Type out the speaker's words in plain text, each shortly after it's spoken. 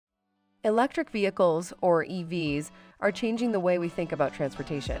Electric vehicles, or EVs, are changing the way we think about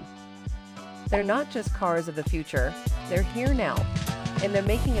transportation. They're not just cars of the future, they're here now, and they're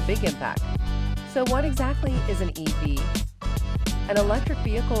making a big impact. So what exactly is an EV? An electric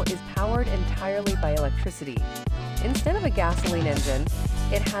vehicle is powered entirely by electricity. Instead of a gasoline engine,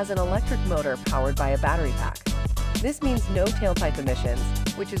 it has an electric motor powered by a battery pack. This means no tailpipe emissions,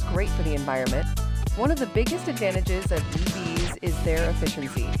 which is great for the environment. One of the biggest advantages of EVs is their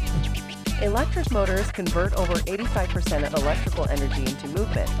efficiency. Electric motors convert over 85% of electrical energy into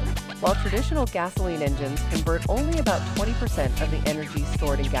movement, while traditional gasoline engines convert only about 20% of the energy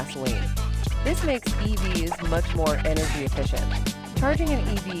stored in gasoline. This makes EVs much more energy efficient. Charging an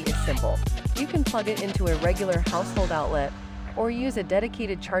EV is simple. You can plug it into a regular household outlet or use a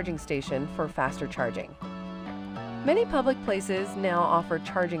dedicated charging station for faster charging. Many public places now offer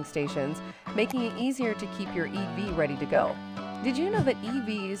charging stations, making it easier to keep your EV ready to go. Did you know that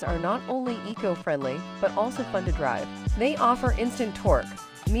EVs are not only eco-friendly, but also fun to drive? They offer instant torque,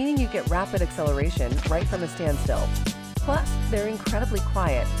 meaning you get rapid acceleration right from a standstill. Plus, they're incredibly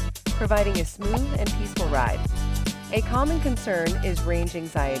quiet, providing a smooth and peaceful ride. A common concern is range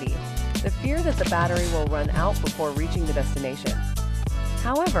anxiety, the fear that the battery will run out before reaching the destination.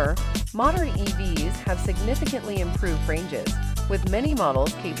 However, modern EVs have significantly improved ranges, with many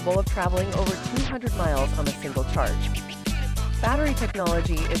models capable of traveling over 200 miles on a single charge. Battery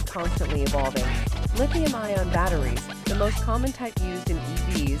technology is constantly evolving. Lithium-ion batteries, the most common type used in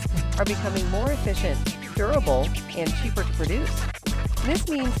EVs, are becoming more efficient, durable, and cheaper to produce. This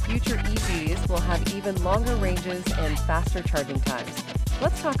means future EVs will have even longer ranges and faster charging times.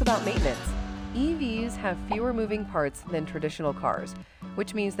 Let's talk about maintenance. EVs have fewer moving parts than traditional cars,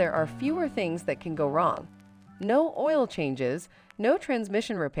 which means there are fewer things that can go wrong. No oil changes, no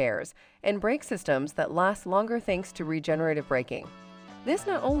transmission repairs, and brake systems that last longer thanks to regenerative braking. This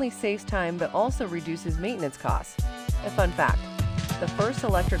not only saves time but also reduces maintenance costs. A fun fact: the first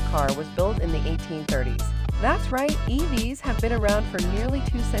electric car was built in the 1830s. That's right, EVs have been around for nearly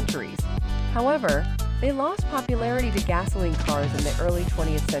 2 centuries. However, they lost popularity to gasoline cars in the early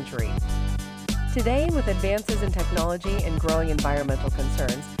 20th century. Today, with advances in technology and growing environmental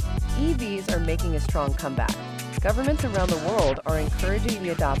concerns, EVs are making a strong comeback. Governments around the world are encouraging the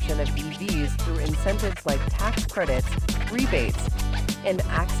adoption of EVs through incentives like tax credits, rebates, and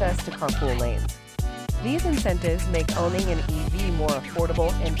access to carpool lanes. These incentives make owning an EV more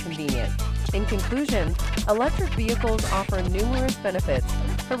affordable and convenient. In conclusion, electric vehicles offer numerous benefits,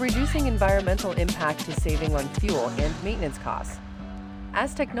 from reducing environmental impact to saving on fuel and maintenance costs.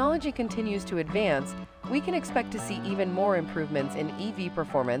 As technology continues to advance, we can expect to see even more improvements in EV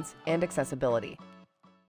performance and accessibility.